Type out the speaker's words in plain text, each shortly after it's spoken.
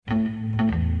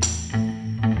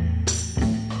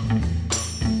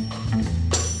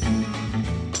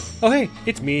Oh hey,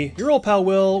 it's me, your old pal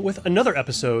Will, with another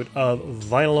episode of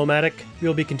Vinyl-O-Matic.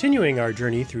 We'll be continuing our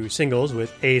journey through singles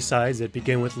with A-sides that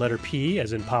begin with letter P,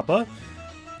 as in Papa.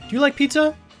 Do you like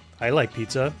pizza? I like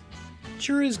pizza. It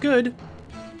sure is good.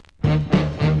 Pizza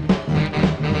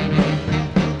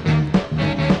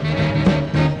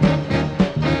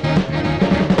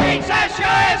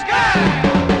sure is good!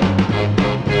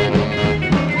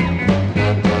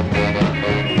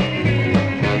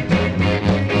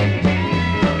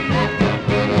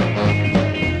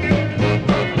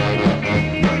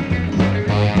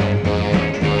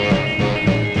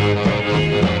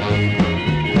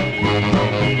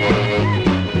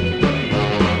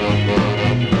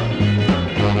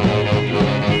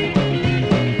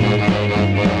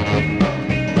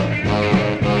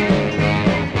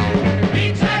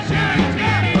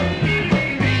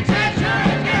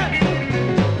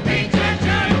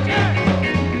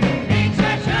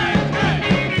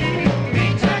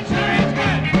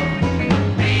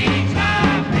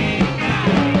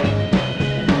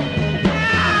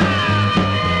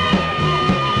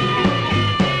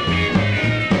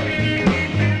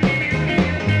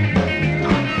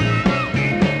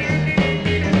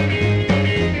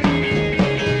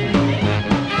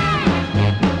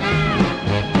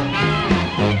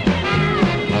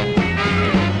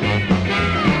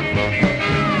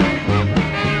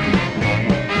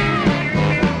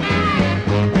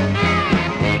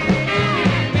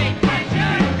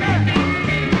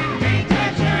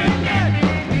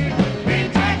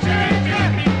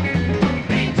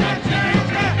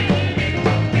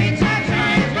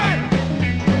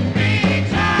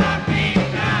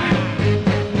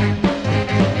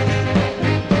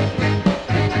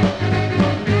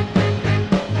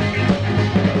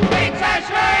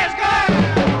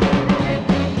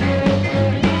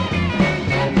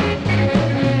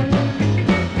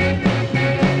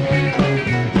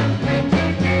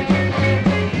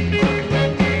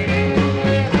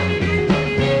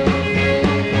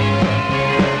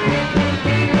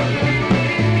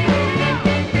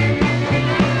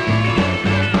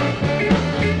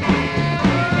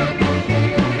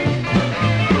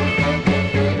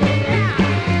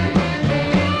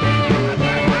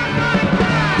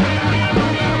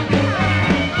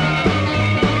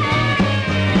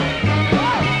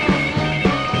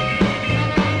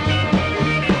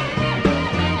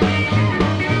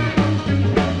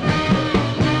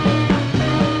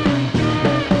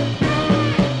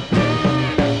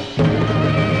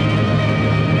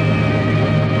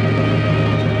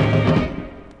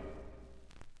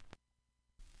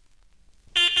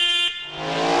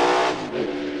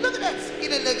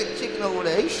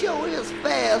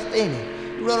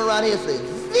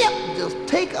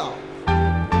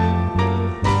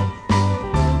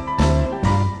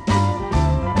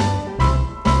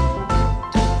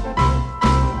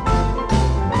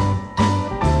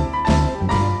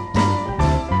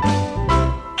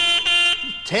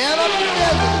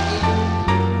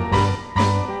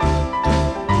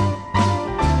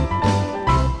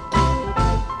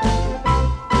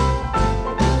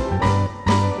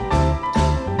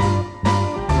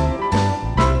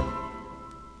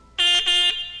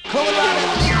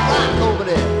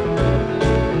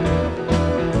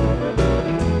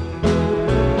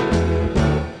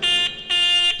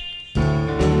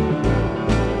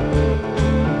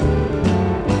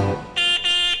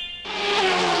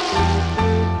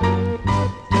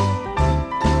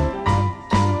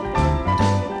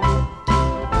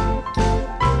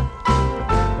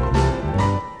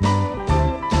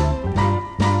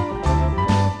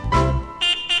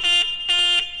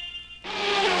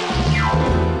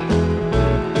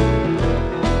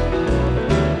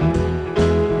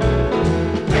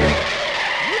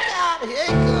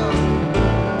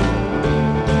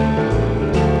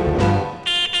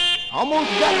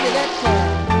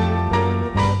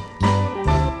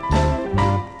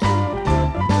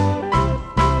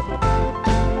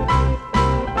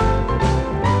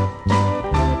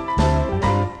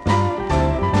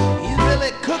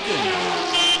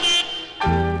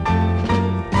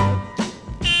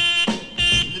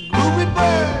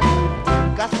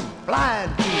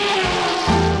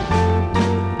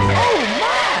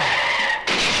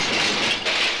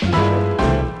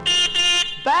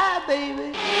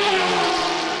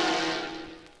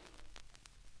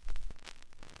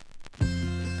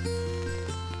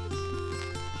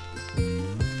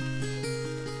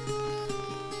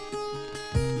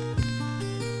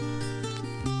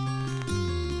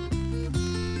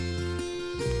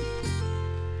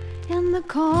 In the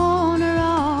corner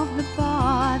of the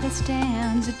bar there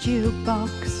stands a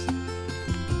jukebox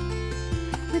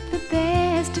with the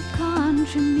best of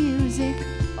country music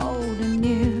old and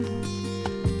new.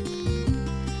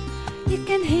 You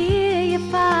can hear your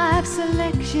 5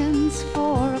 selections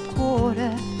for a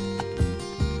quarter,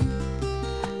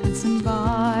 and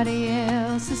somebody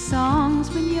else's songs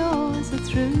when yours are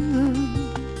through.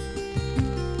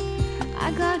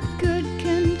 I got good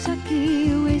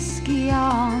Kentucky whiskey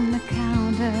on the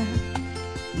counter,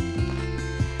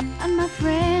 and my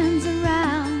friends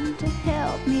around to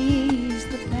help me ease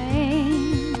the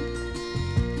pain,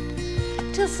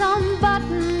 till some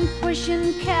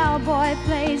button-pushing cowboy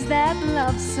plays that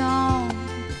love song,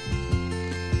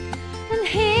 and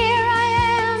here I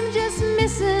am just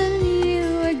missing you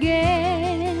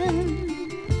again.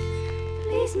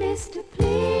 Please, mister,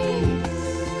 please,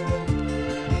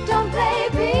 don't play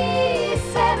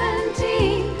B-17.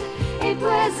 It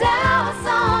was our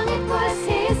song, it was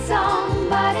his song,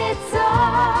 but it's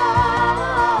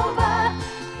over.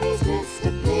 Please,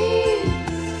 mister, please,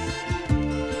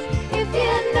 if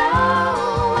you know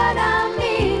what I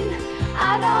mean, I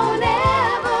don't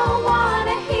ever want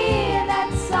to hear that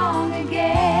song again.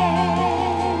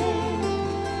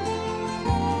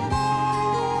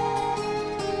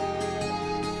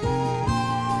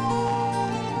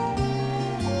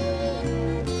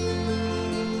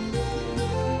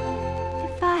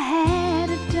 If I had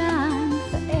a dime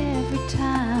for every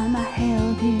time I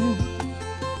held you,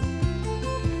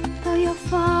 though you're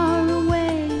far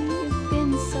away, you've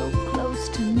been so close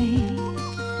to me.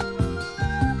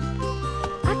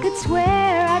 I could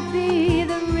swear I'd be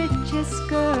the richest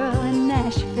girl in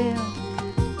Nashville,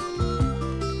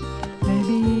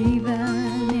 maybe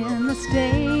even in the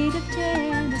state of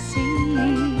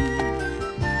Tennessee.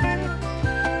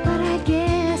 But I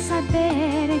guess I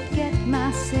better get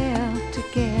myself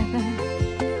together,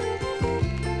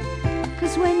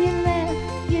 'cause when you left,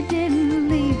 you didn't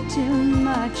leave too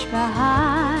much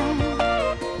behind.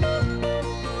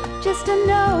 Just a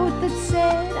note that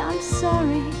said, I'm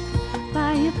sorry,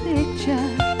 by your picture,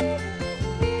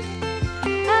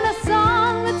 and a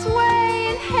song that's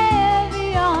weighing heavy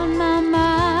on my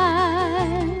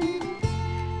mind.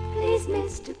 Please,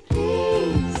 mister,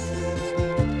 please,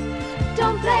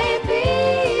 don't play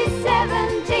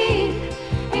B-17.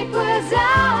 It was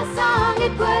our song,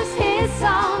 it was his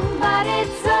song, but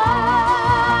it's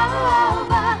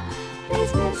over.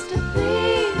 Please, mister,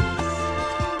 please,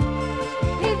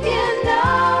 if you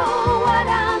know what I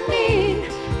mean,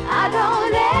 I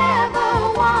don't ever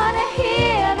want to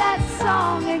hear that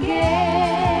song again.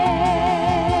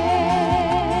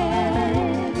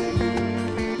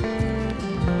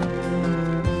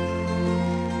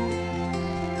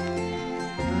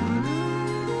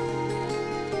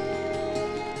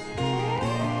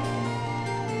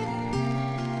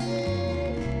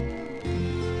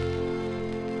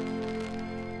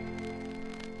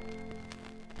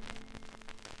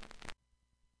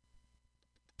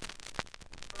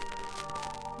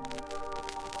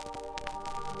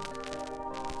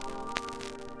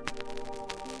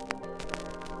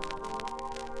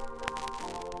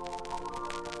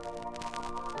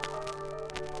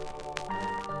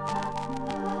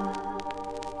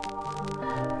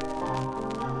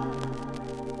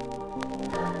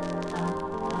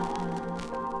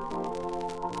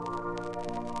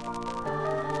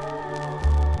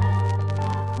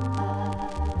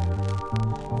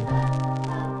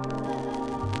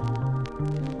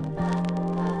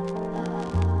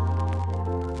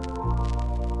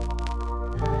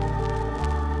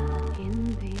 In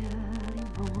the early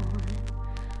morning,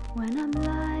 when I'm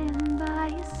lying by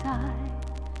your side,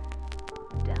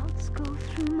 doubts go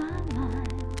through my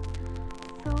mind,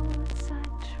 thoughts I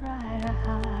try to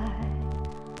hide.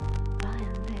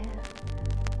 Lying there,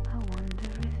 I wonder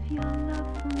if your love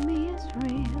for me is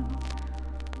real,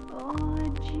 or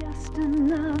just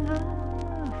another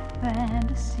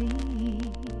fantasy.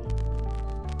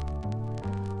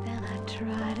 Then I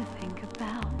try to think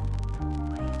about the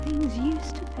way things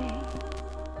used to be.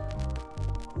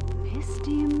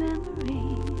 Misty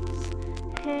memories,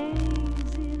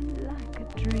 hazy like a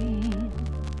dream.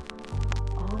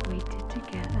 All we did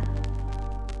together,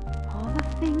 all the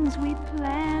things we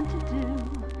planned to do.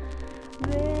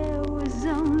 There was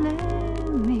only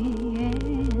me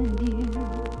and you.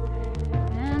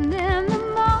 And in the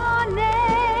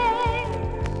morning,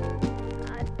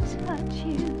 I touch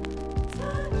you,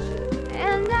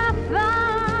 and I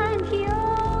find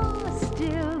you're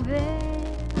still there.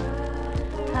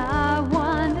 I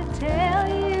want to tell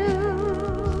you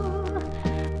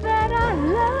that I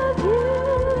love you.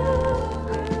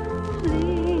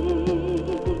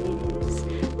 Please,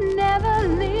 never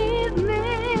leave me.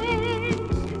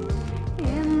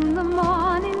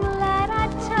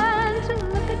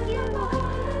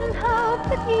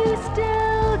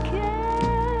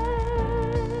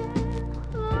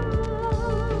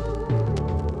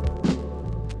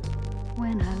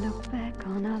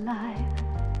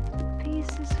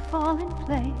 pieces fall in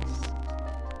place.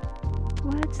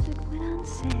 Words that went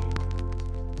unsaid,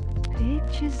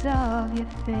 pictures of your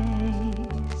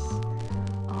face.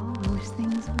 All those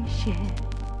things we shared,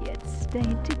 yet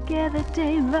stayed together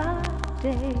day by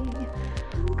day.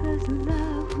 'Cause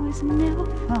love was never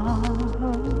far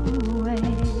away.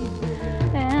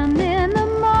 And in the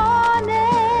morning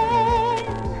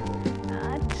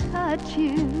I touch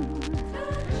you,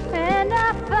 and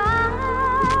I find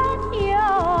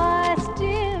you're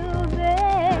still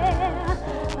there.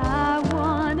 I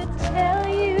wanna tell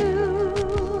you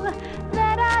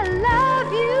that I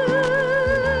love you.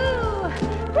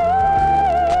 Please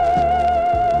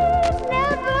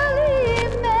never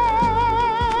leave me.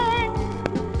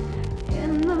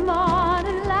 In the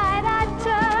morning light I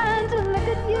turn to look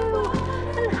at you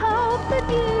and hope that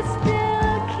you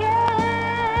still care.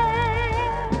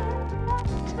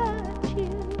 Touch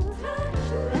you,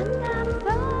 and I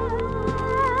find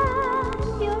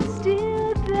you're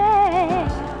still there.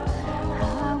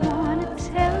 I wanna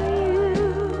tell you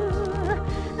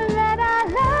that I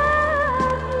love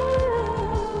you.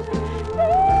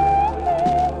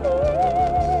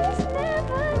 Please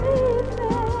never leave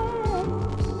me.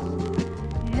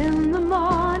 In the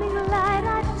morning light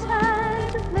I turn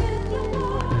to look at you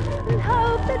and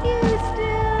hope that you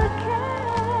still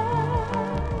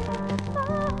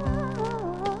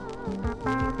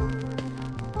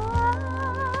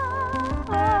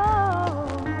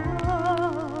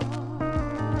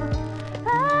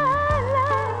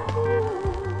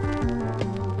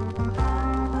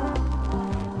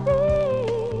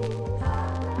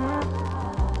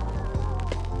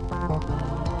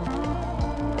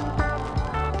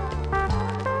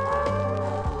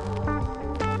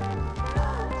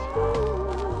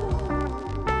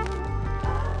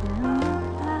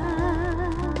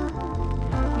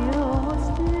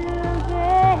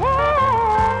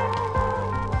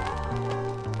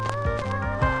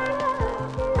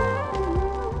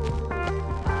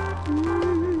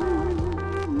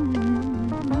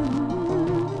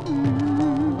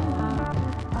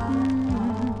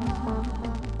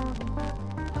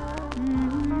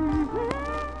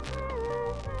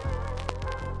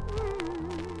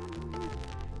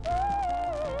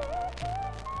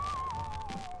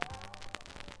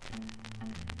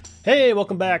Hey,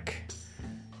 welcome back.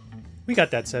 We got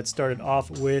that set started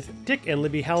off with Dick and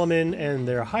Libby Halleman and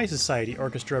their High Society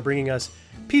Orchestra bringing us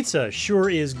Pizza Sure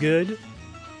Is Good,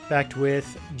 backed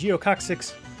with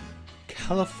Geococcyx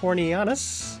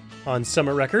Californianus on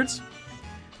Summit Records.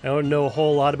 I don't know a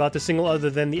whole lot about the single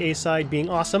other than the A-side being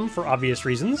awesome for obvious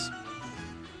reasons.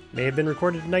 May have been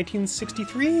recorded in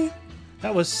 1963.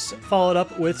 That was followed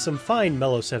up with some fine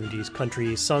mellow 70s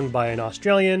country sung by an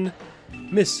Australian,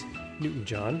 Miss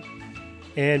Newton-John,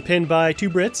 and penned by two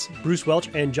Brits, Bruce Welch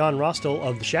and John Rostall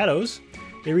of The Shadows.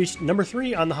 They reached number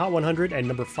 3 on the Hot 100 and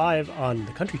number 5 on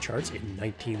the country charts in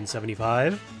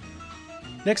 1975.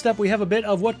 Next up, we have a bit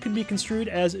of what could be construed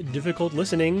as difficult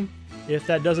listening. If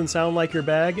that doesn't sound like your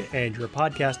bag and your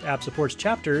podcast app supports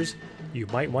chapters, you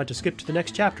might want to skip to the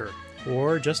next chapter,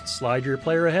 or just slide your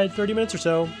player ahead 30 minutes or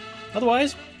so.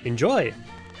 Otherwise, enjoy!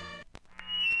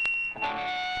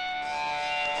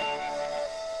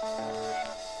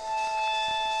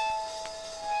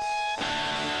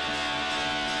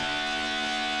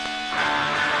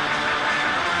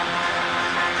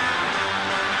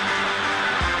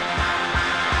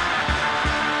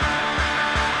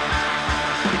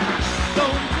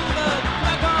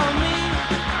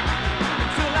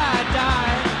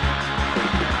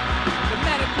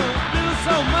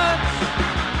 So much,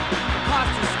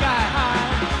 cost the sky high.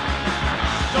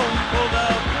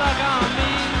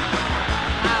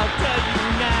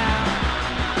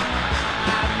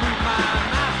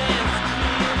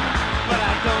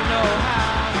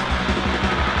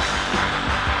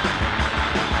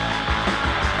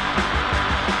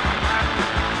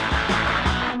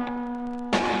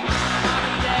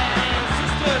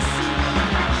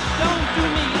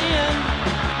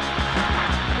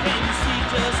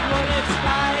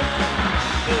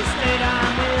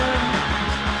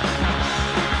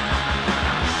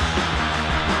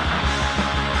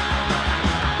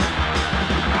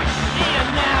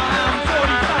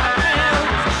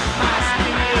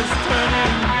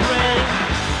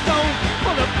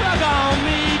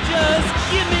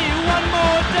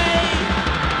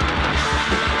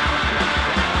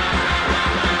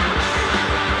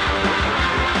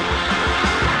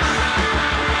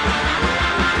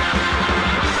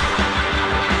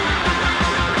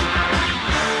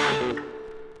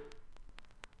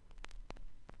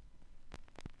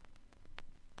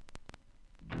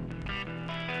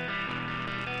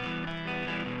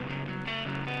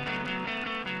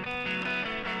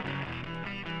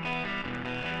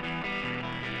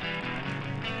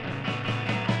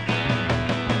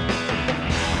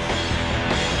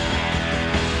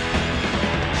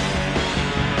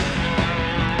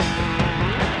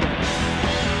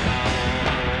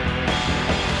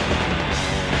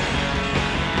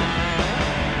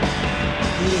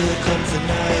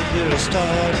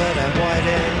 star, but I'm white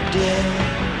and dim.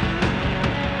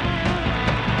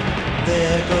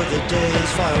 There go the days,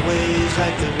 far ways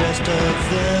like the rest of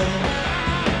them.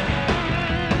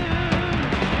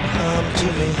 Come to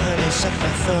me, honey, suck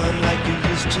my thumb like you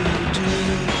used to do.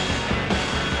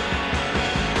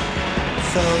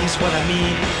 Thumb's what I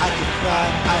mean, I could cry,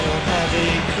 I don't have a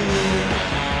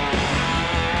clue.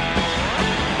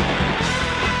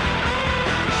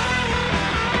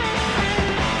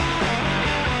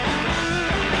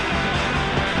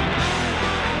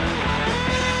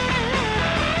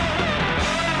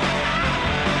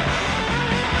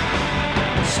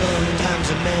 Sometimes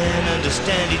a man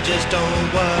understand, he just don't know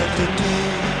what to do.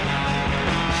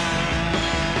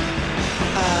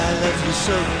 I love you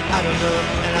so, I don't know,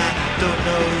 and I don't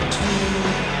know too.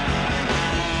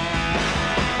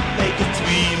 Make it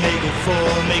 3, make it 4,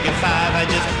 make it 5, I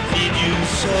just need you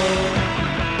so.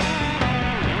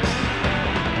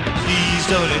 Please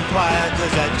don't inquire,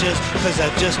 cause I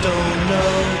just don't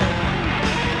know.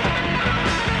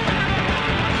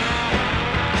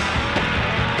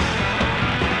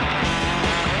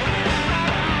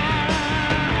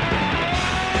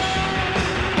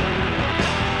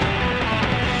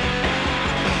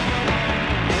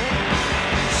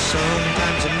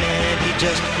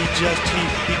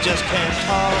 He just can't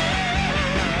talk.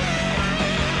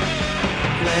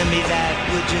 Lend me that,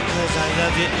 would you, cause I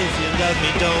love you. If you love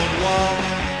me, don't walk.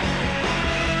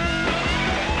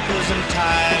 Cause I'm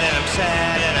tired and I'm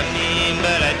sad and I'm mean,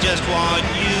 but I just want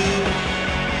you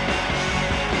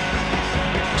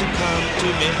to come to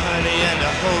me, honey, and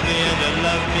to hold me and to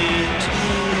love me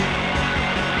too.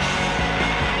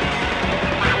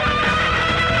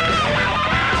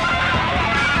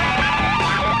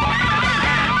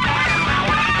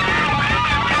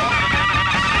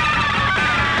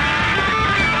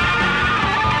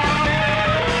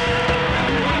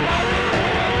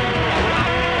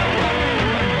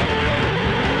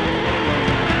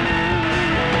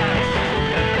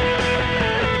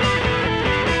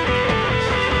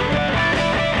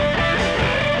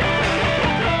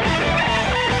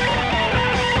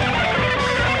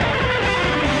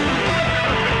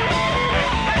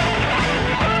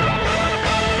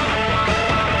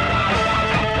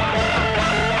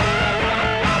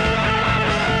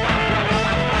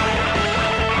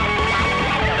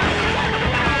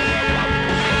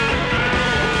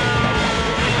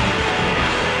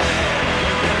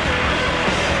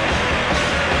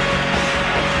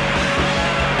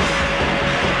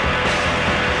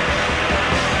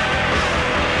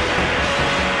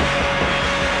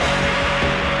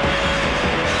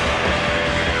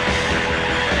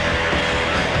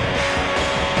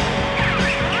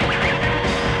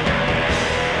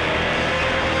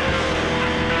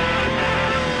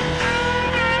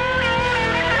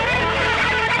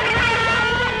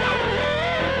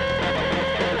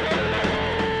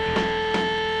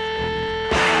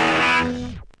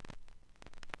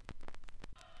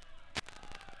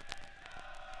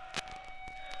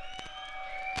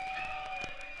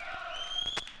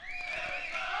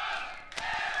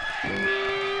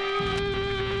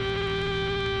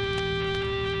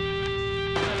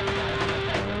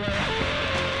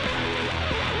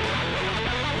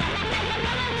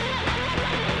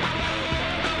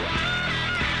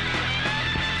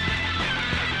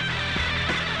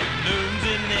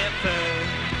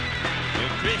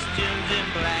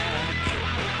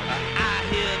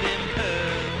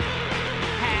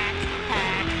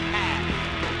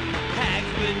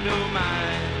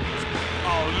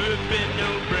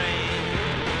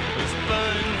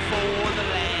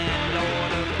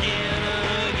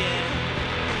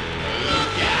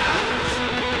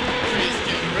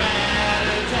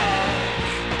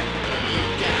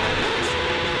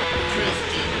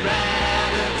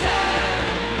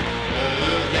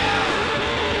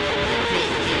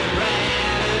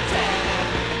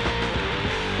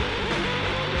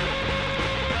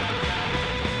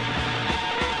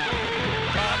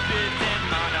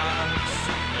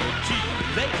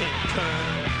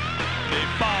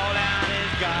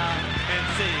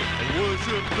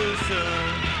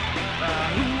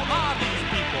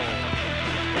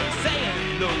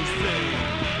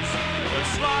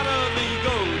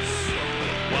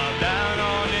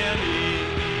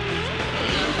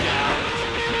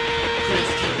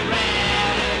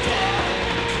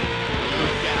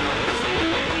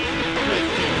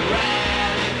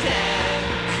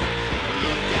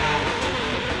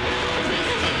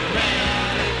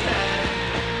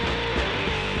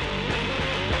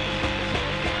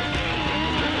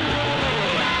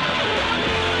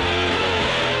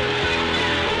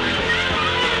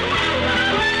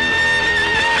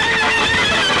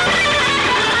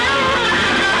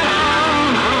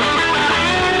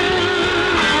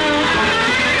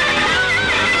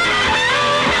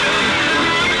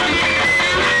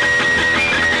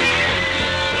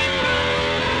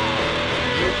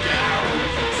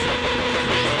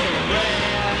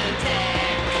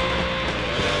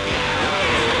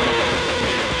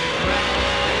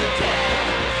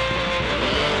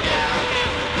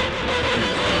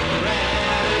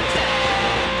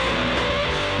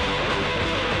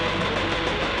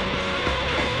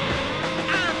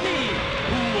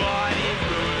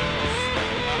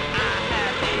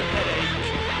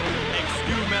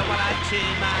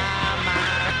 in my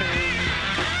mind.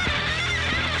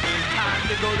 It's time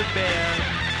to go to bed.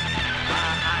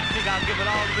 I think I'll give it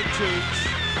all to the church.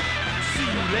 See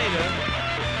you later.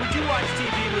 Would you watch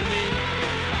TV with me?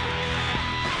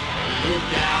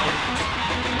 Look out,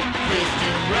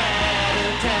 Christian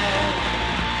Rat-a-tat.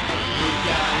 Look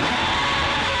out,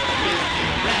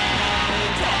 Christian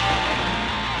Rat-a-tat.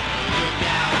 Look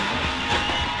out,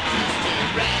 Christian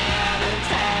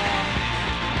Rat-a-tat.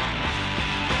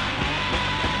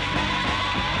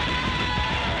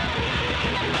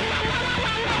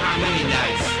 How many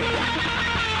nights?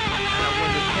 And I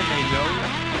wonder, can they know?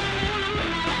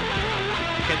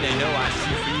 Can they know I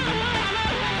see through them?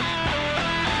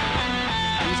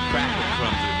 These cracker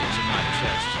crumbs are itching my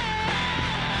chest.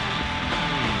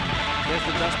 There's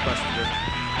the dust buster.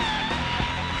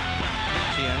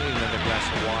 Gee, I need another glass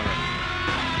of water.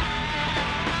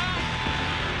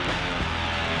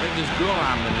 There's this girl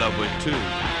I'm in love with, too.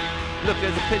 Look,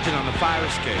 there's a pigeon on the fire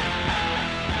escape.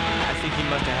 I think he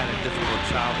must have had a difficult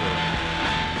childhood.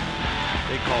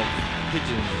 They call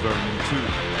pigeons vermin, too.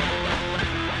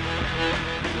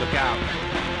 Look out.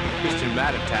 Christian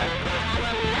Rat-a-tat.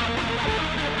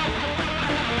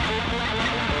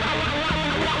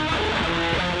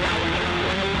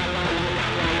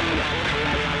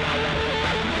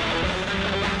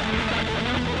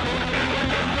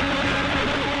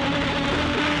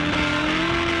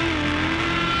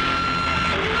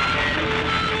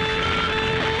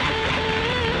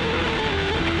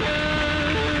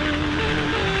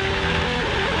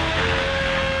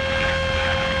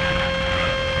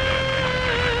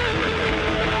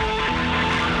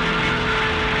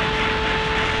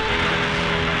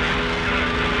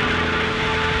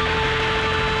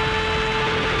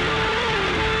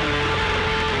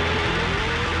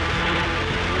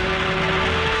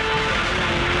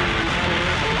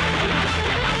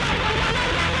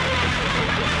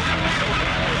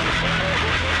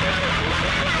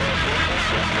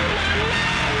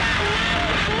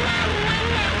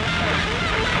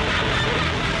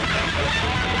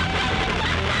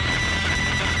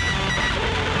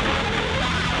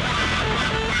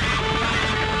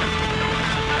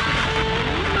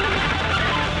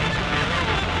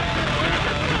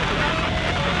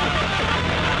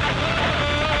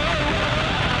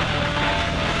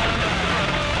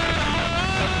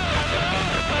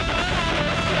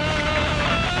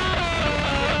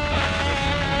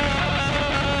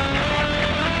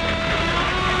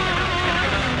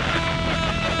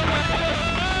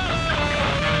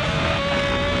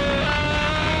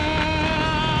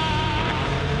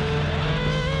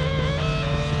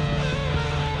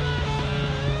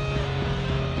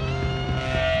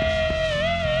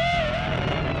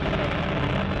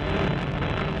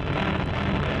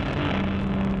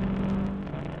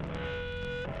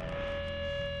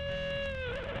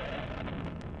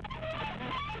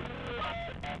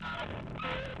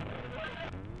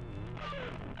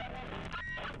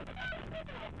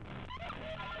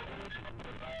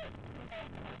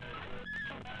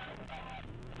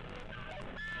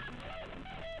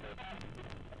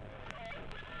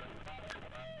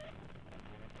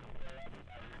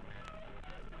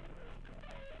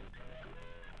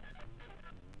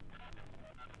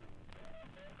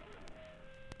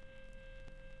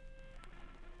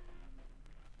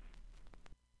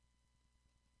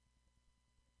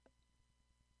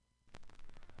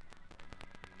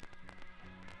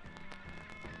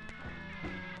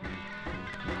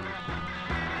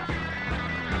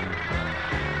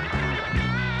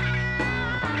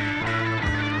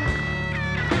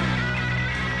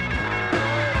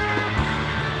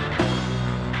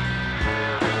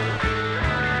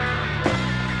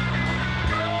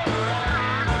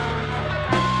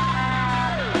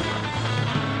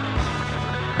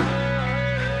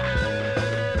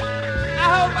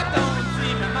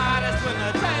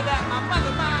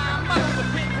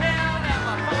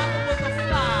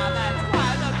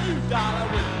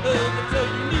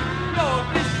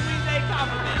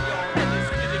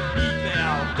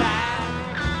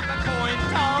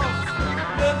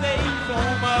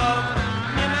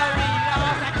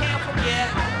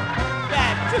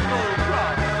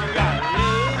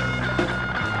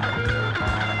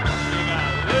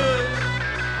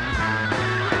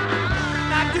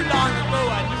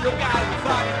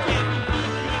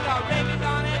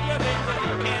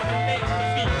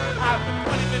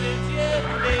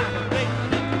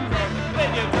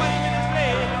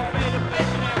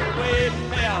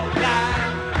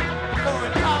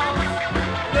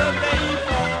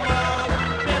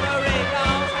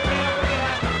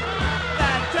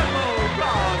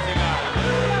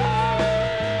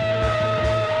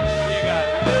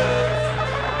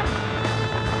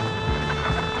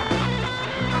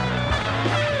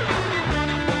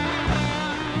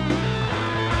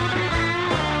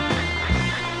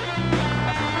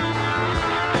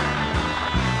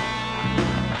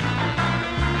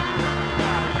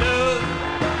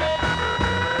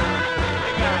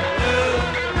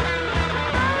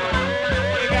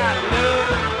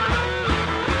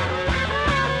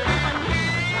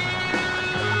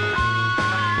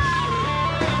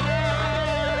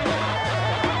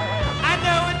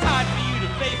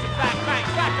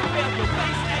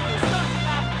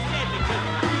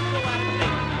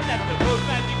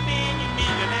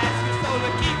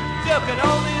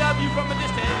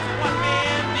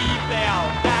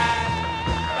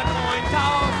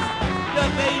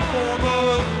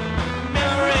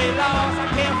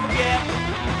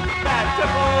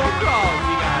 triple cross.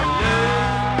 You gotta lose.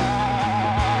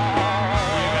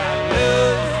 You gotta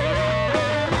lose.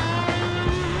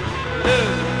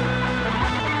 Lose.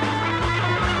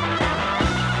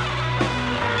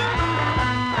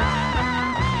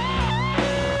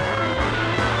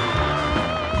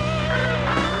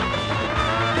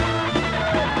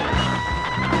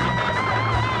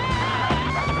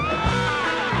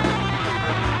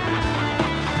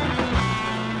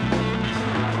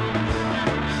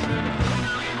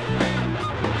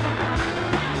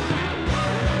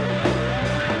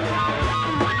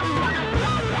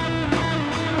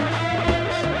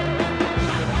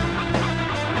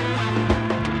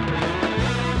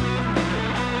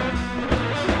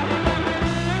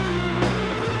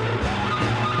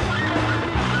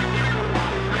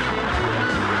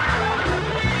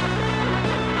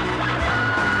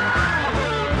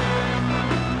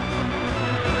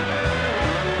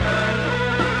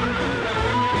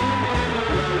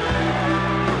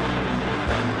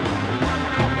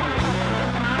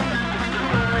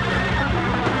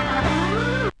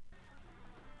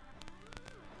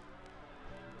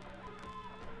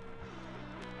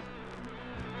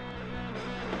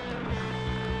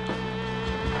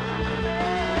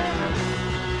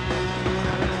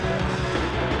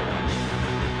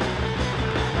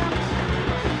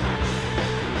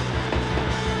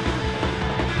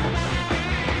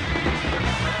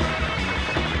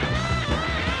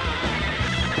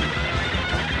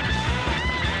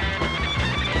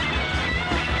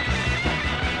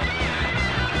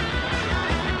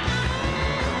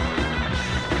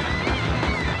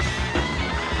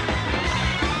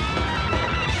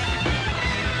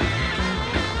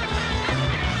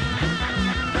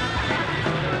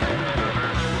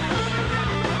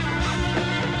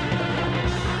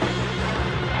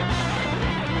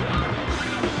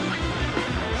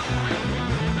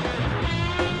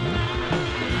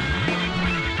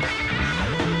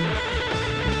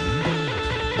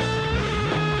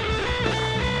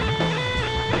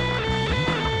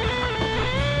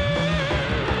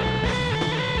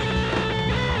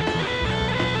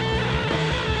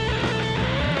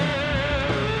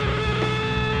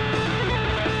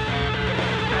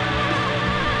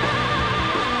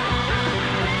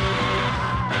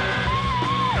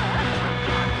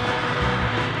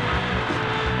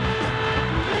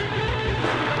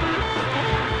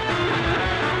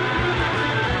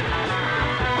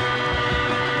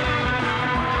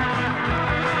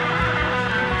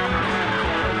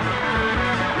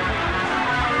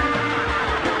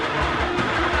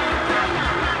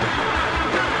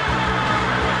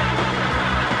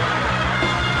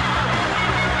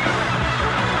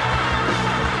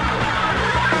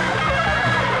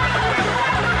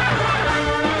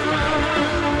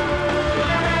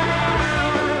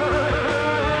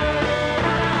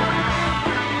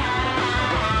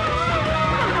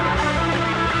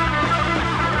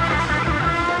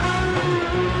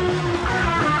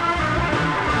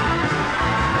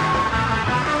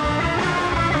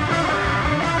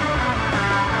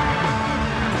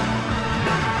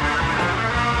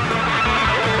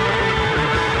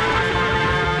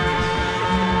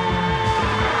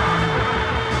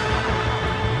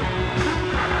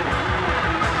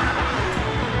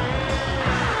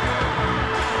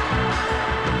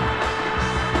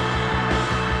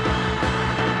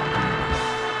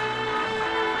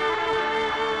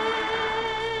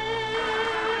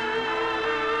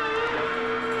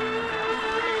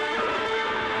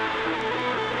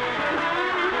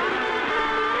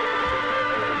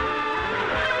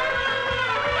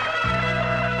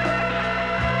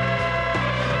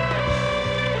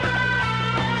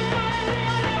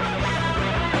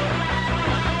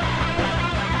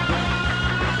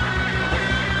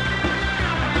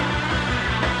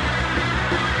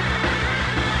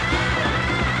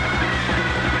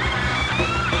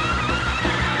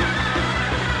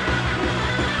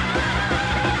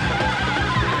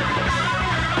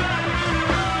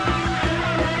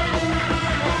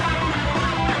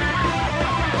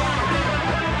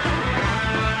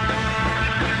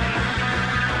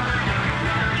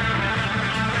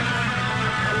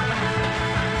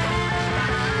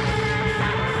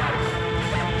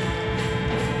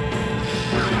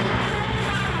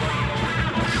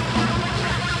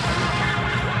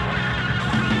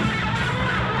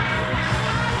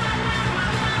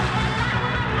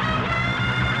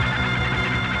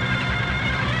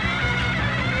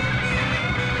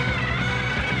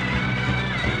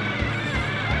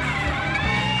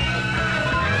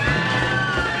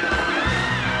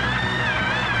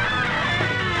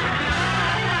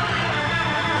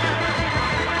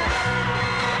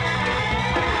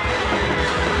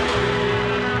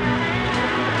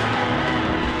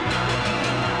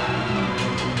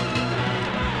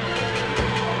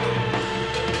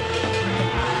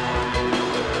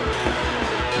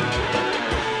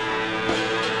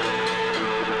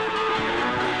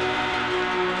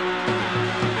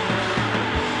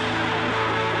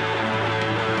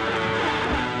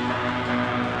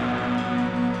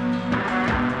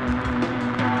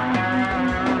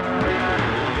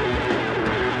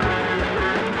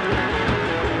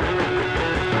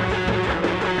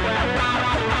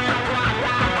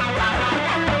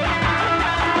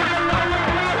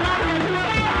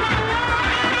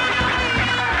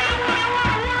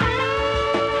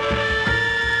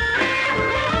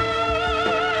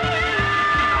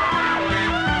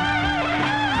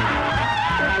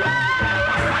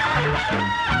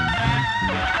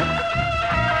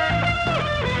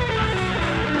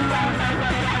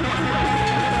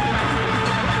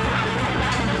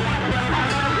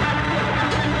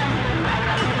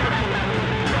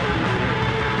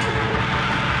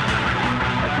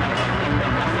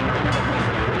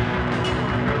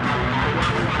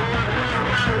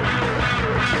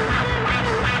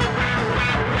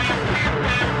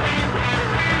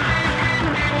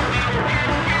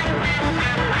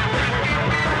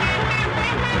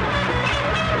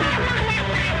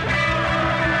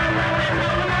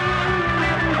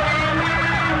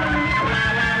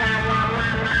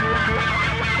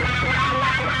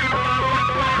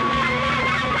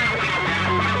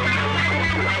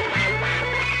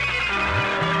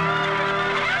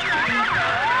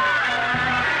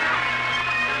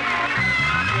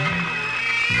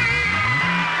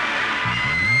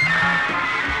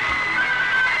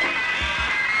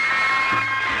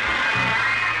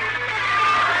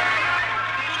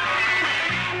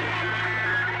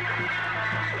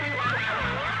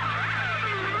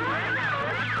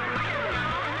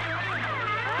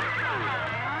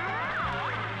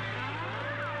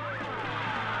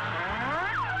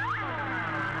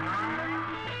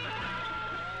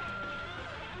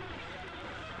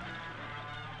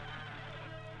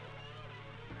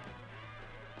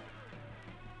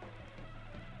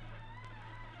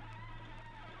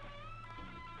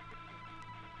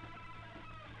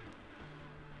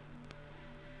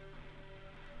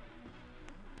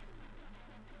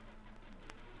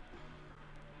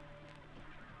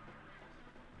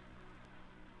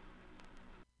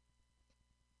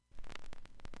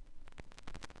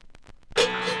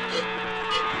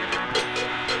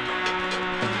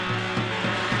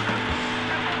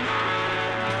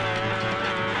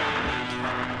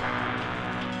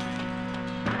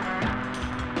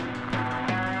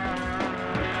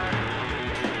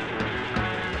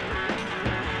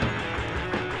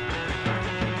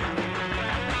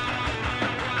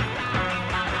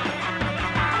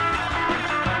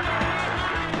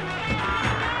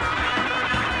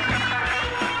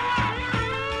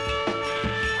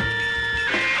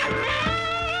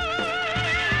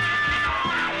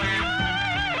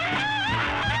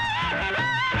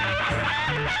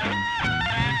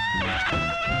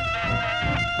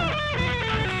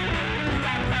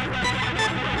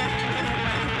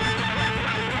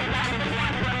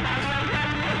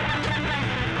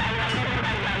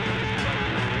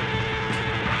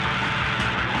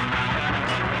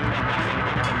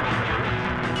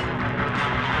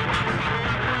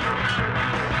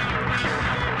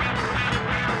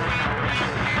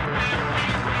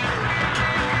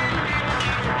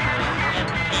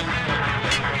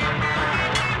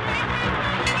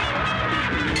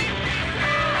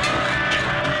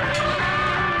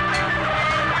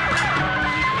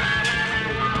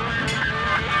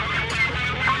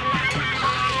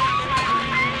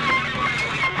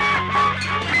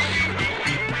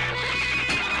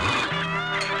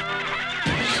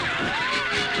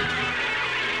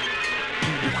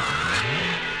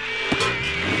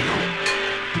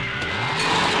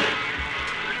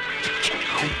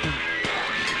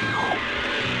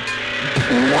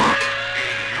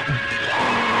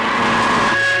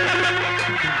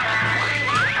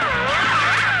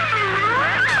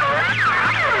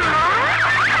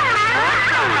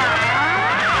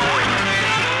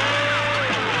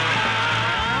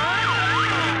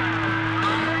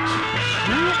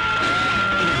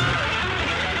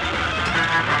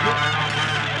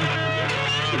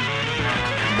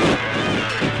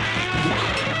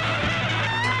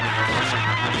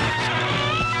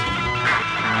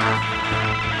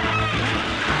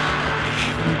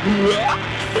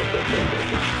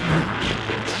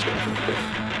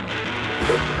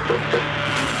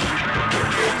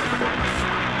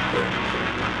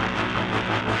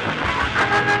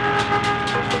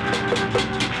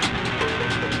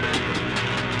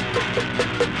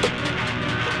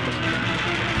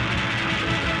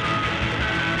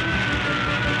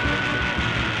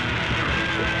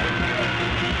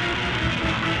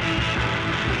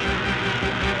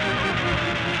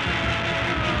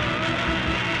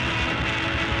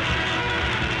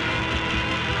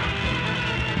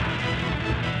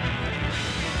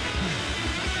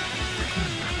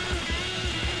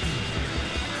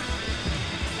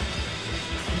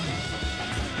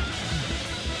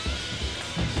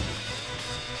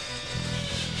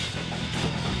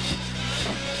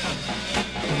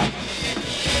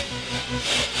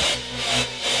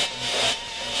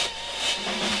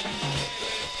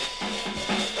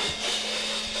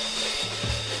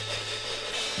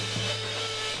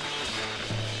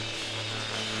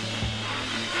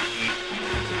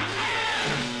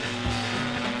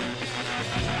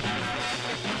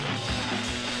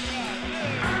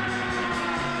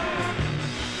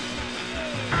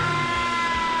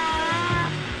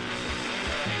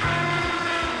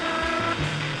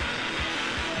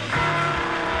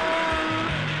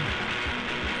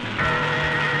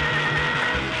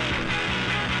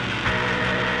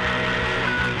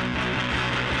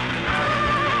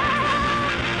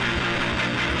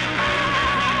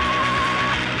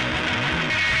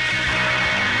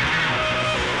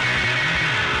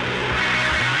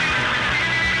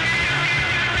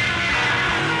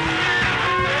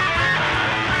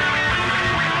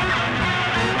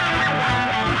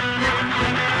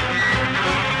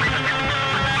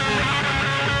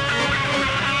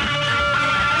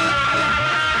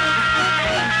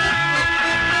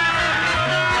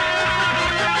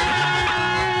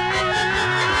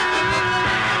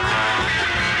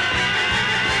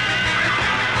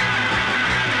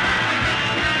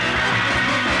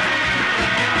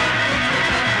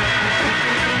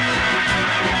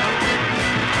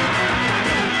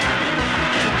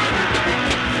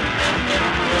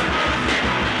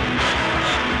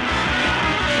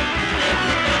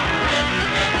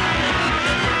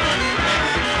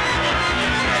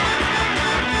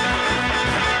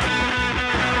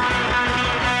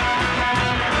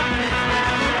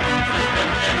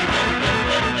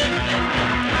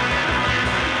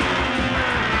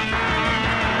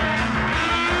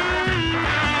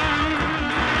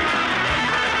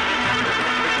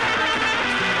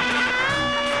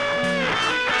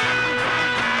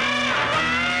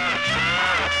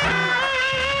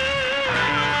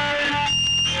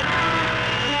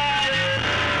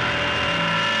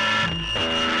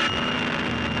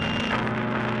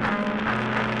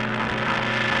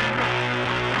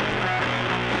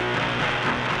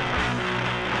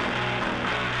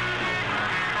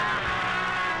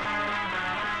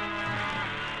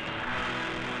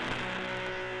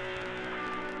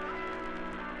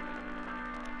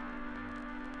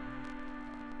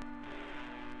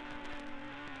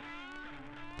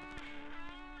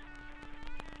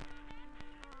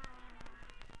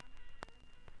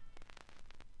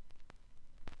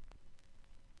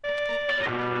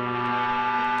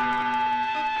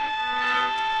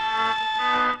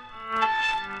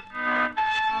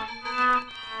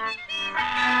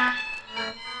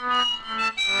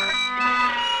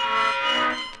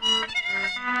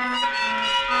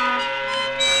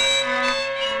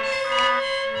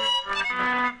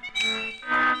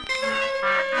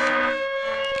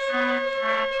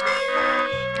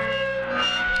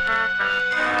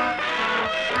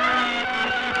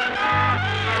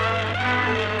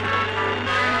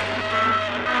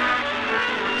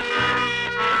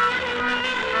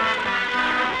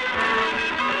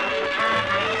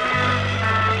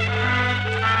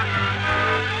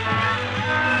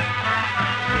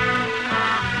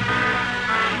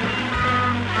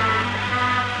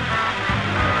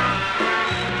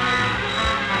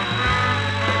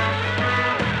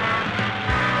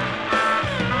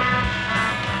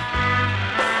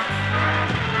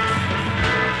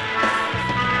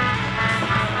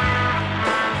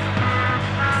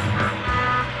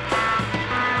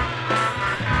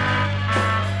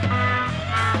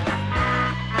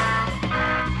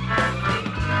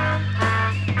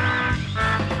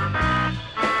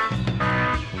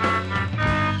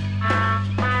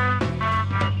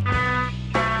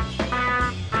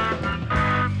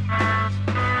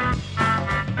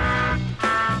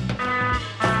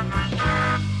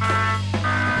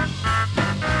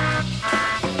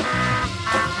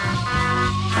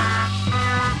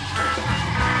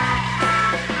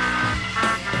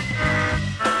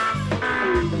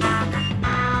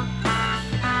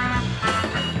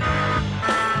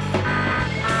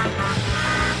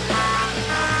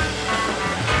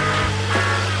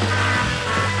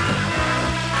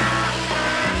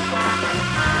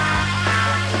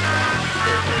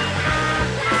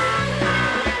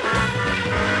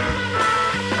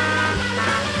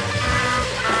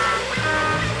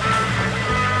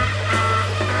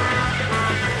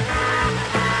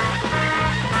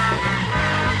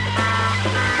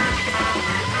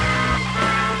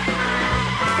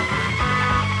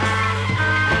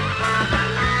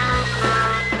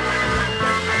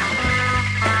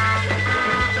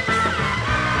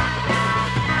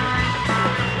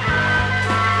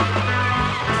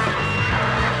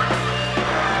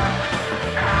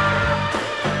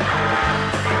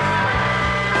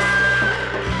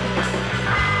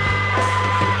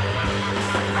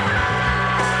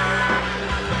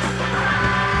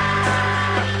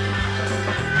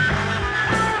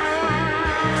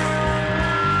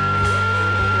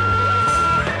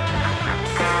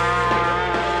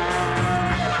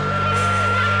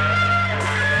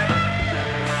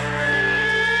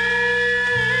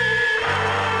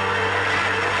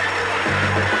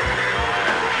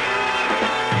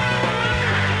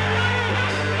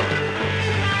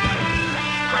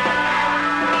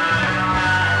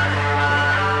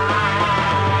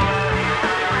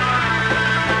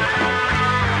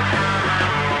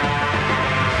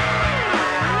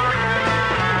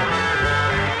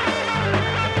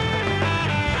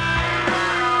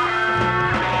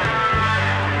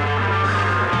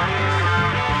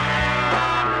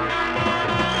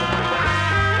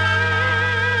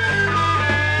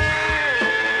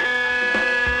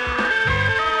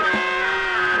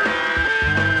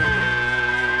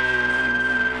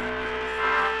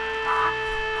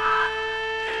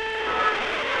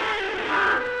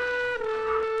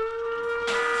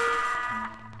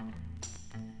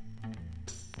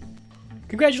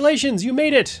 Congratulations, you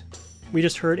made it! We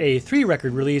just heard a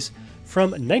 3-record release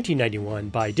from 1991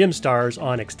 by Dim Stars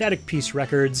on Ecstatic Peace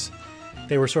Records.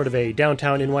 They were sort of a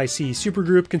downtown NYC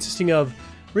supergroup consisting of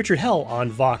Richard Hell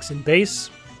on Vox and bass,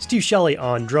 Steve Shelley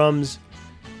on drums,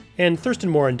 and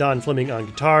Thurston Moore and Don Fleming on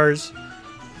guitars.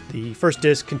 The first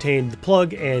disc contained The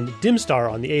Plug and Dim Star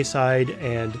on the A-side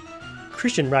and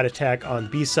Christian Rat Attack on the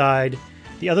B-side.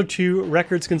 The other 2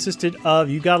 records consisted of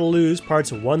You Gotta Lose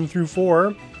parts 1 through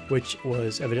 4, which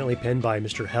was evidently penned by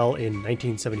Mr. Hell in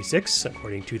 1976,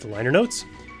 according to the liner notes.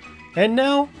 And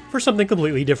now for something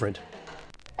completely different.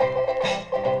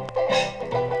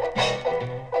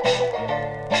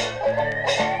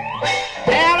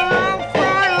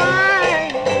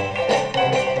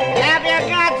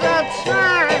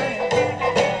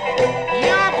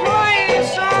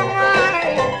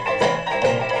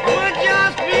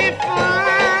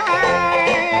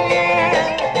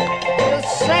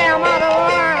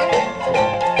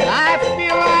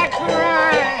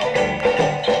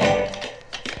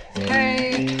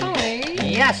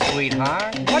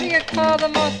 Sweetheart. What do you call the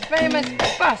most famous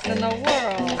bus in the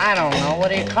world? I don't know. What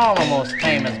do you call the most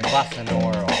famous bus in the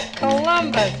world?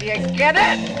 Columbus, you get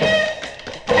it?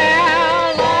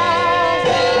 Hello,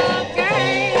 the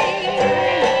game.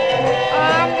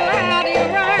 I'm glad you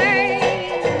rang.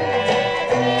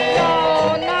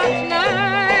 No, not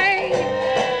tonight.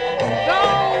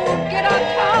 Don't get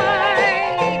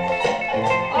uptight.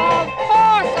 Of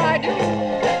course I do.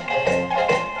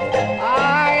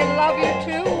 I love you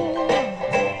too.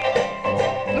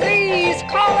 Please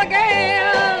call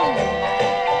again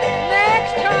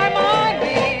next time I'm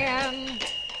in.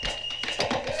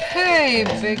 Hey,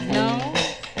 Big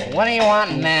Nose. What do you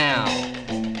want now?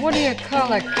 What do you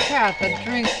call a cat that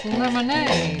drinks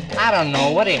lemonade? I don't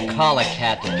know. What do you call a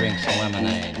cat that drinks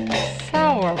lemonade?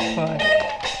 Sourpuss.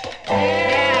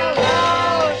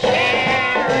 Hello,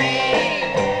 Sherry.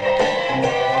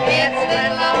 It's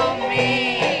little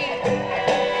me.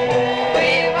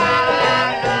 We've all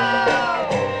our love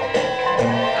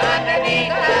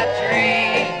underneath the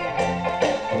tree.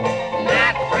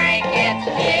 Not Frank, it's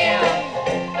Jim.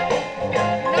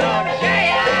 No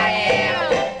J.I.M.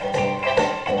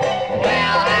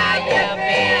 Well, how you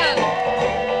been?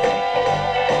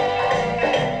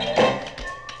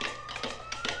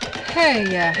 Hey,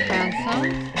 you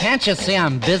handsome. Can't you see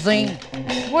I'm busy?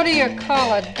 What do you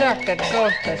call a duck that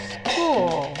goes to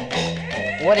school?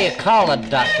 What do you call a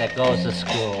duck that goes to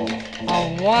school?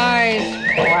 A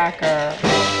wisecracker.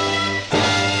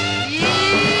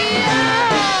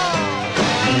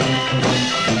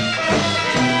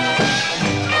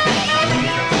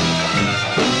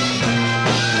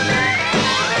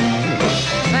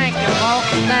 Thank you,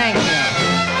 folks. Thank you.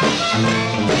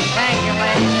 Thank you,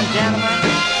 ladies and gentlemen.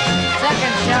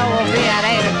 Second show will be at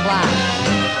 8 o'clock.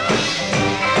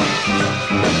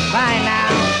 Bye now.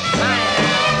 Bye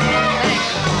now. Thank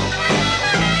you.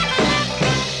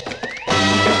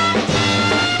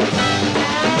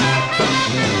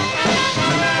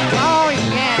 Oh,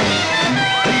 yeah.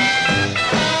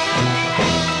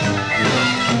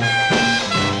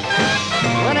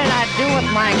 What did I do with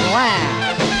my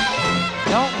glass?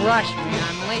 Don't rush me.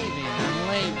 I'm leaving. I'm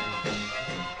leaving.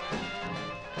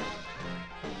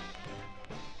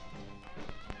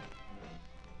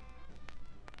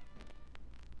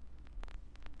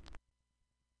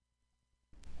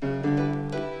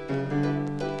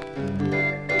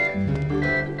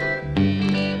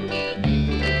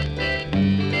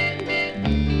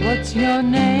 What's your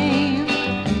name?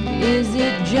 Is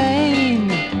it Jane?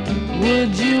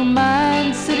 Would you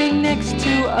mind sitting next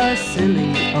to a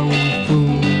silly old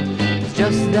fool? It's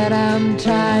just that I'm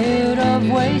tired of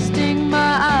wasting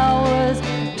my hours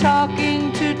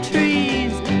talking to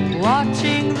trees,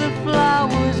 watching the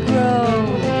flowers grow,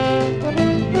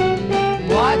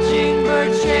 watching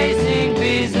birds chasing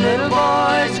bees, little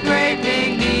boys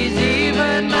scraping knees,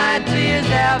 even my tears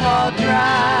have all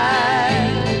dried.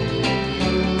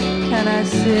 Can I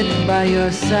sit by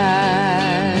your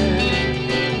side?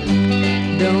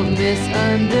 Don't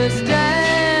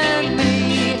misunderstand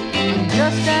me. I'm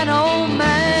just an old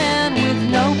man with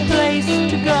no place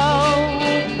to go.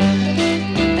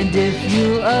 And if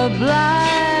you'll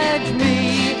oblige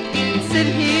me and sit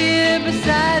here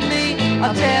beside me,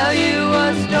 I'll tell you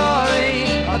a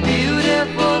story, a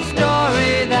beautiful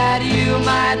story that you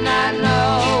might not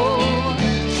know.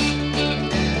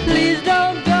 Please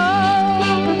don't go.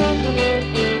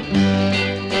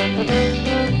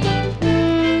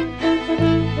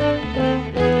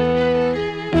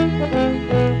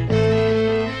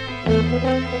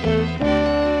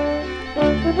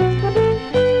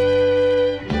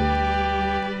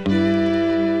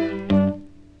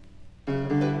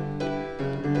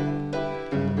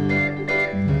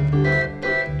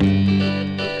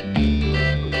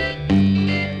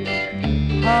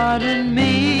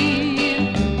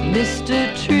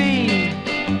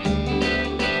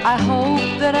 I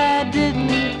hope that I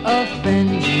didn't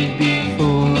offend you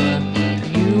before.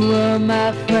 You were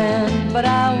my friend, but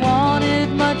I wanted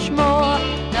much more.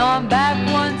 Now I'm back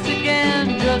once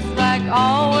again, just like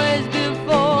always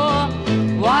before.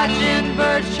 Watching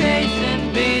birds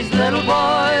chasing bees, little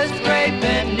boys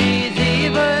scraping knees.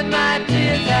 Even my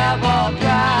tears have all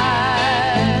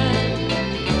dried.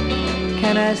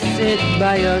 Can I sit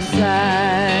by your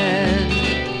side?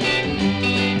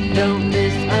 Don't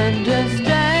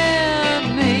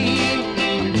misunderstand me.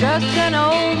 I'm just an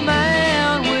old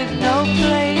man with no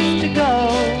place to go.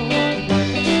 And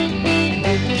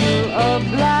if you'll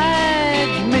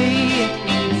oblige me,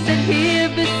 sit here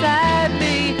beside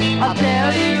me. I'll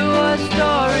tell you a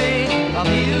story, a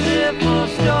beautiful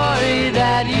story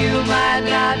that you might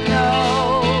not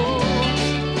know.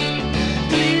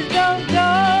 Please don't go.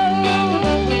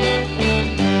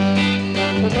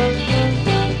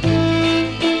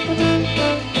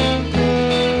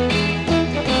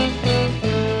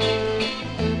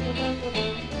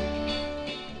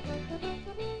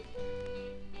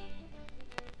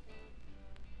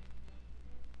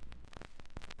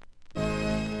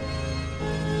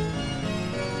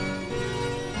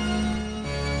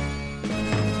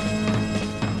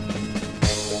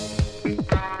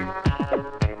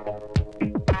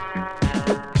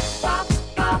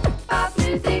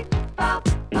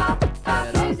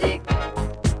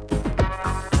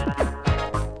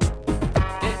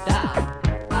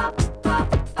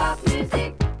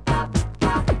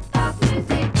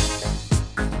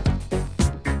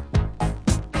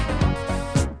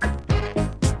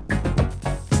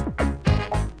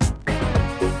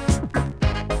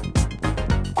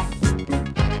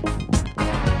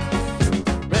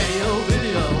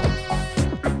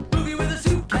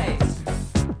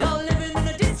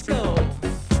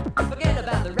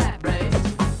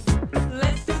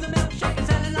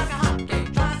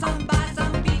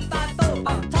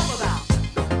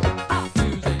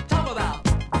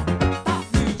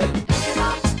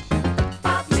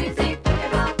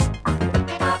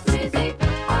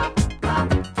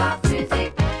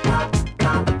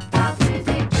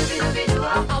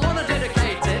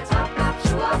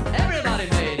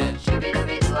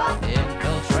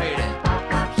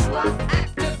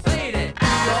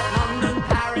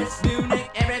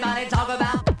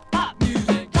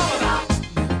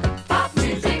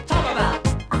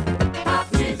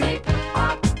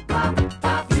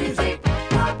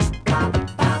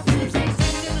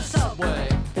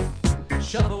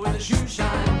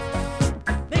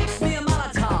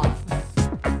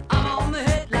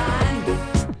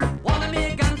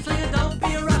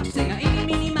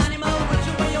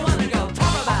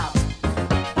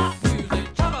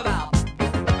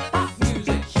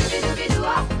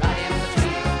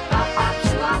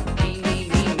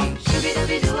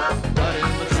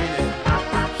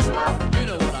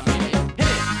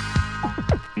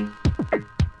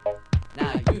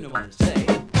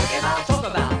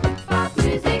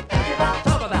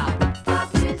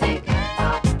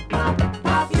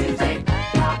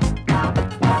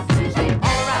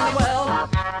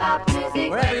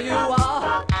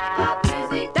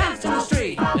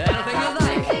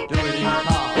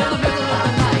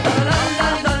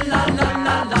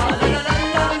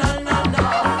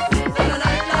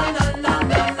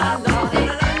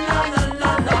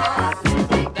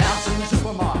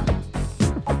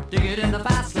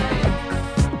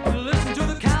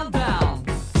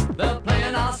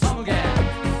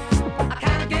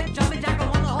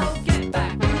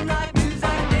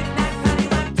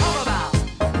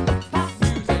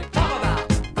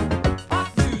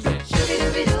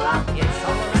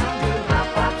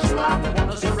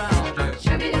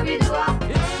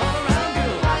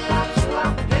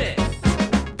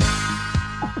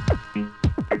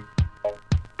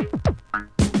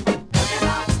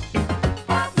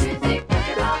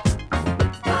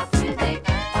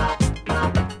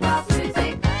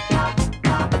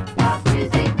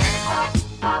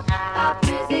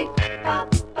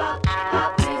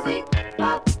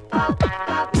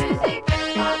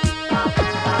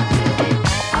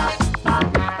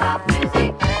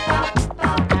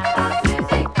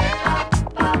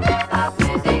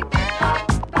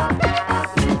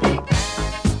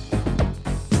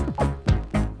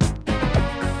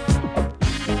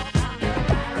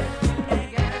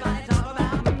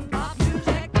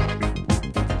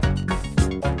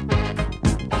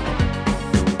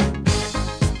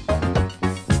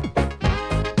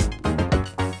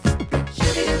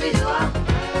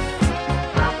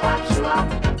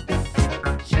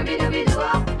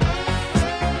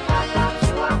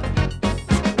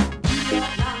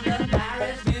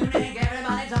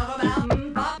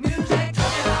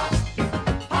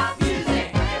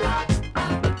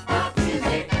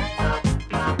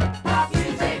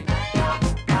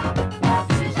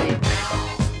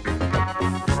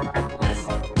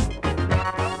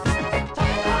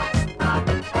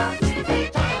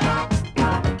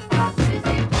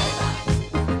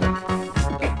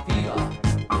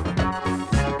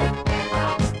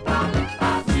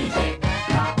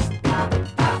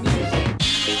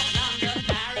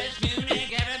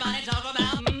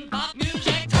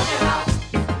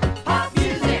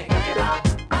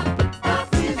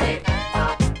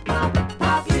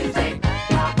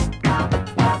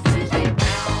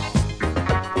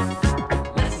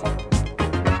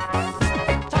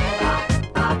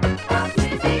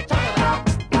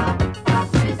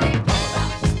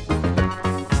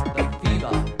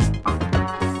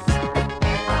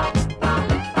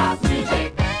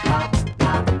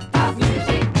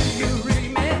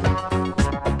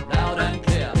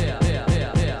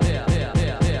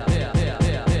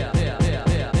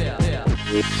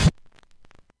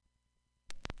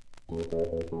 Ego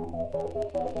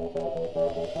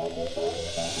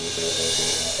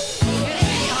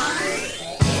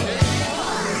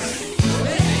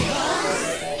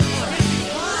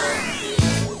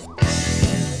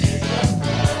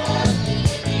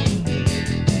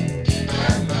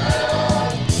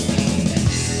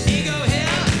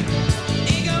here,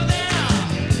 ego there,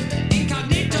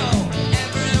 incognito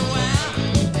everywhere.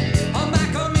 On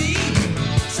back on me,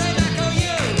 say back on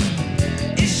you.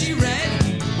 Is she red,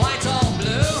 white or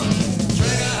blue?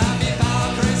 Trigger happy,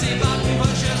 power crazy, button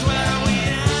pushes where we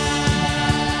are.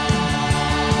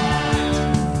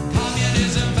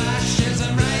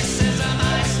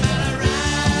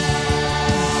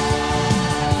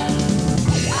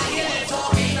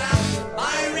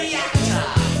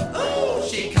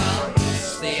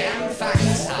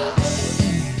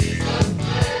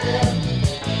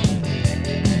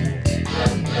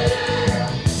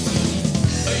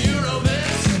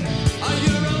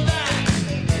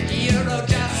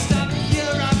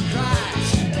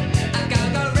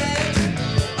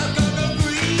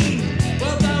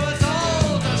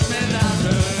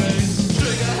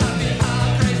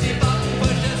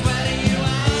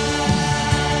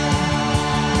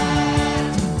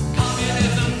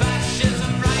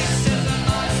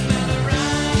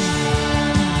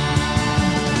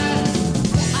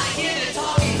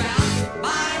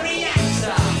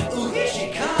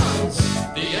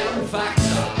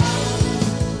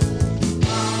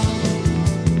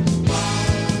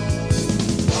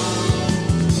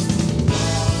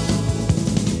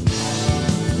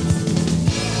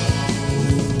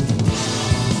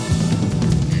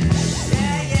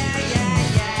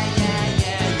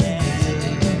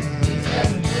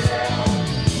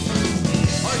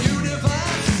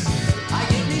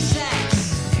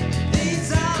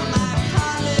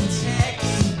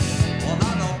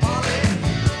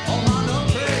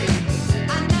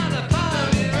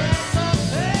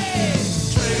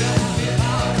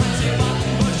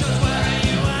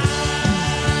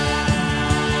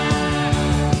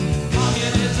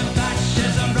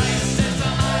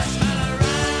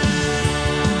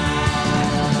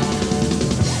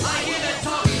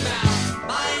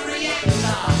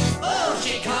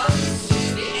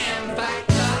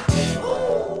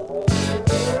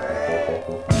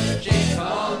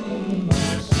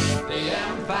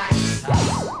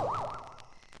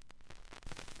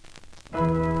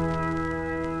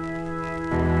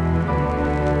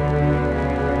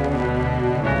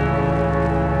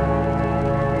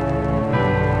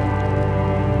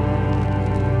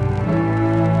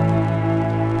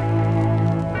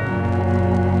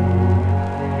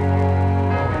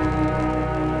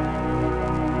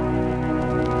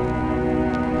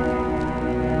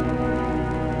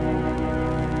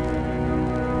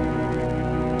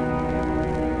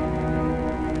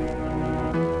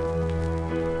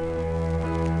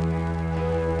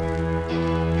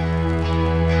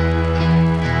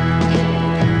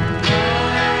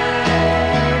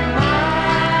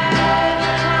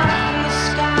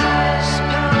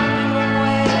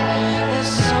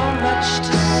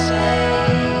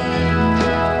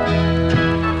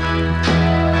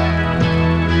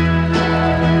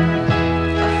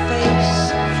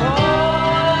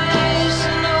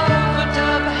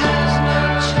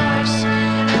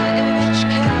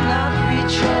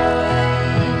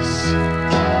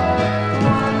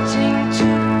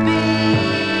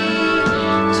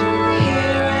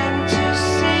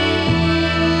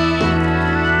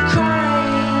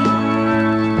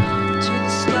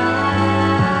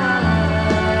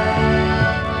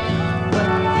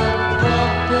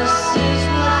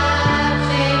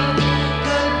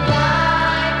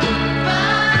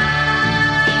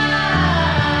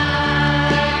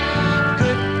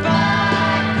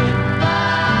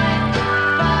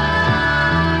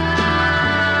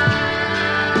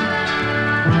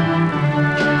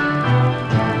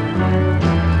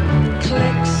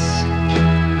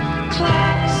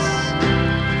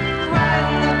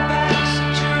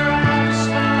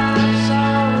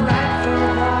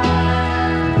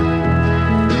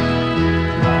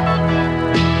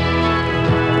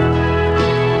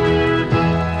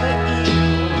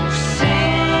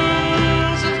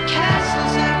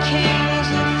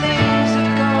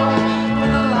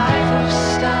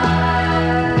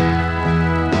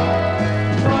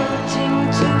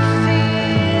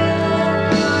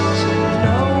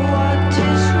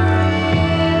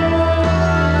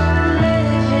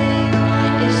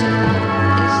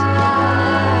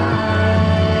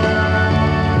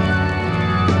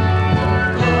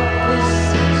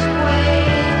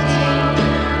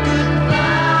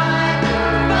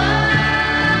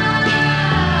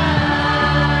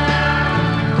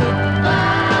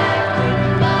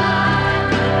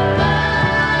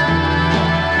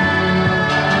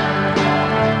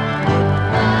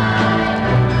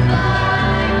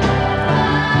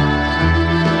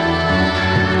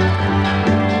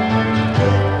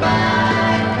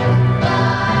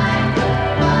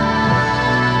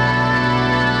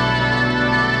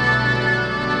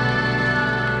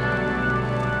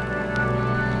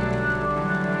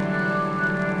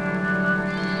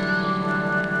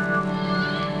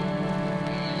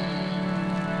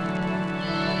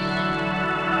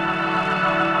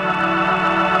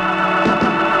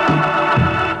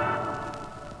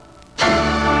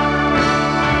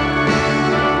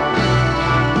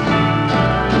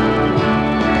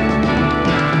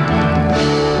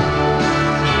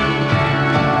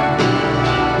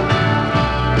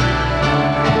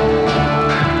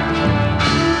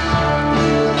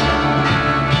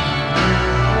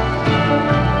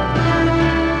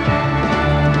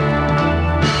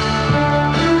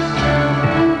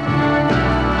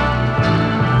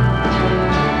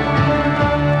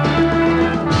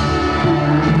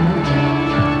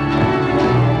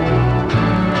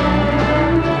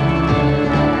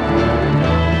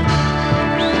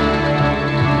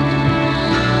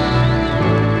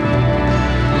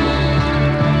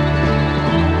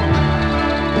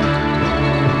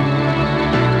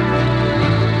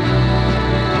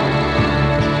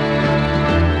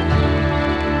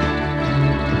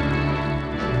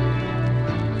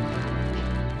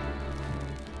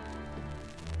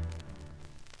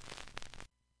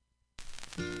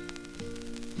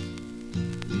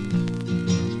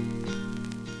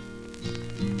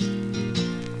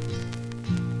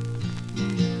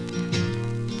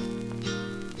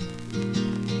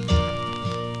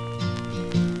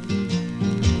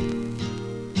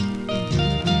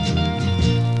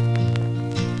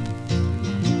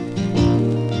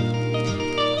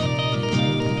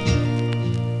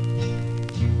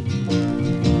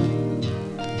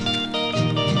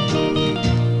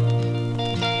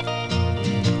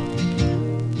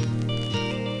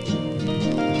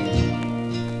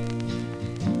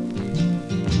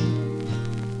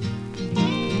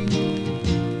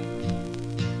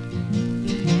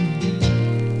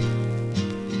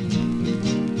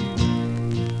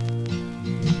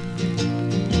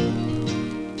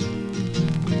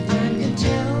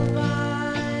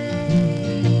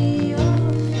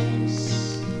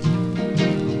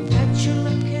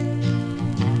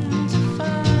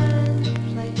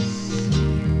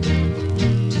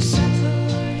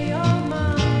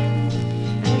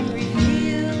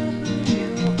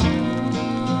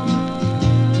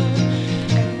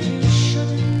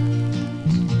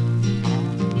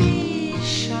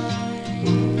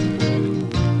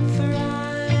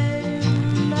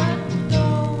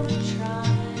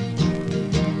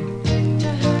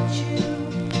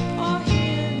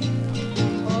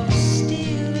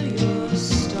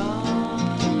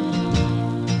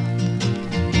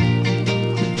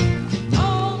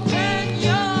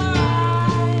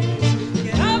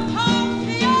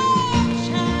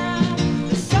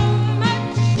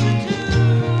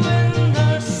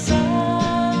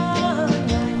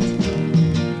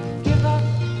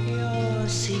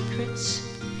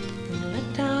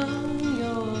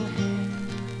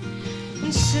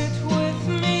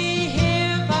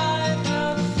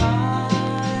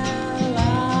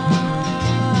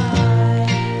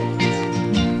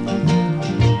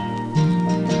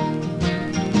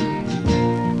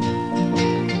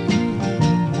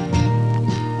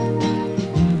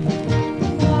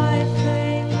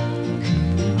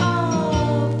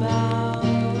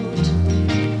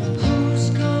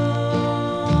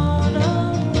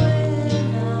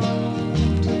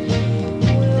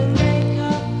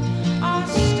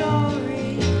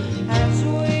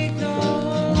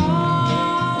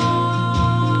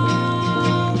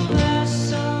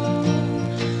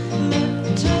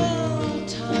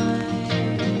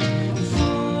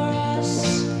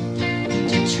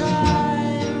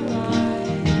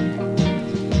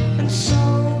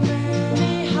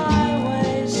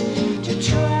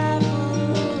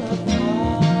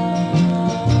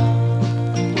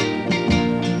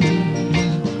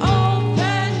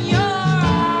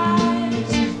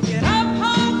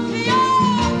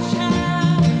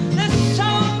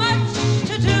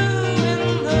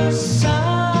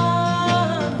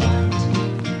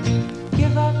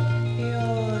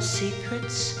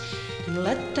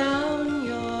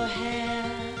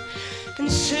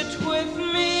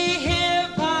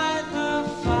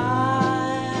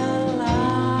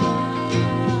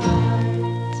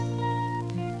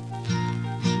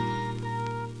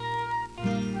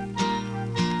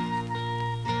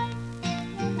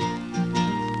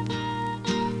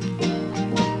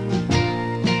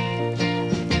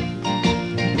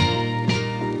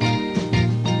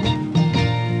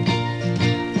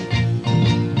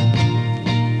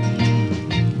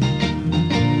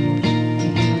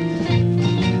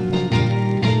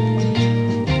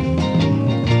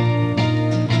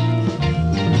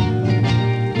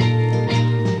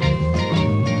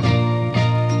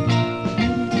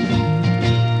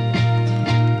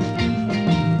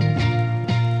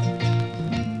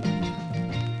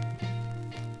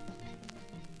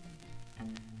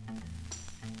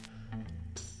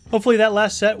 Hopefully that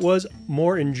last set was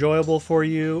more enjoyable for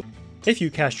you. If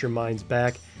you cast your minds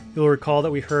back, you'll recall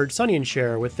that we heard Sonny and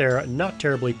Cher with their not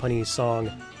terribly punny song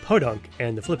Podunk,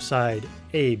 and the flip side,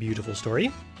 A Beautiful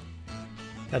Story.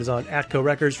 That is on Atco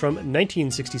Records from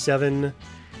 1967.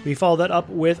 We followed that up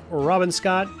with Robin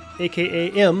Scott, aka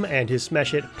M, and his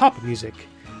smash hit Pop Music,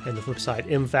 and the flip side,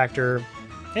 M Factor.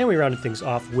 And we rounded things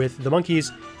off with the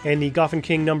Monkees and the Goffin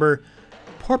King number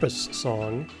Porpoise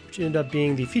Song, which ended up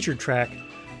being the featured track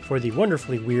for the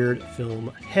wonderfully weird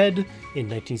film Head in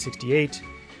 1968.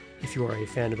 If you are a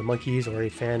fan of the Monkees or a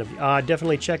fan of the Odd,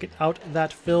 definitely check out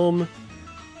that film,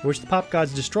 in which the pop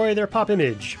gods destroy their pop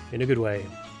image in a good way.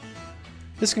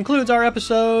 This concludes our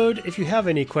episode. If you have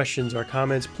any questions or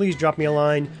comments, please drop me a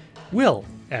line,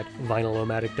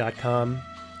 will@vinylomatic.com.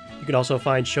 You can also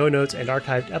find show notes and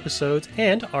archived episodes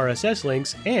and RSS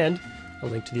links and a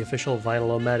link to the official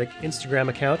Vinyl-O-Matic Instagram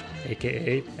account,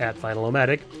 aka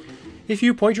 @Vinyl-O-Matic, if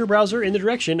you point your browser in the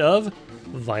direction of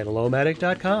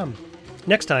vinylomatic.com.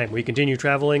 Next time, we continue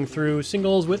traveling through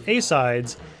singles with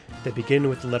A-sides that begin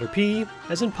with the letter P,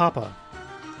 as in Papa.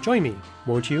 Join me,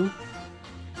 won't you?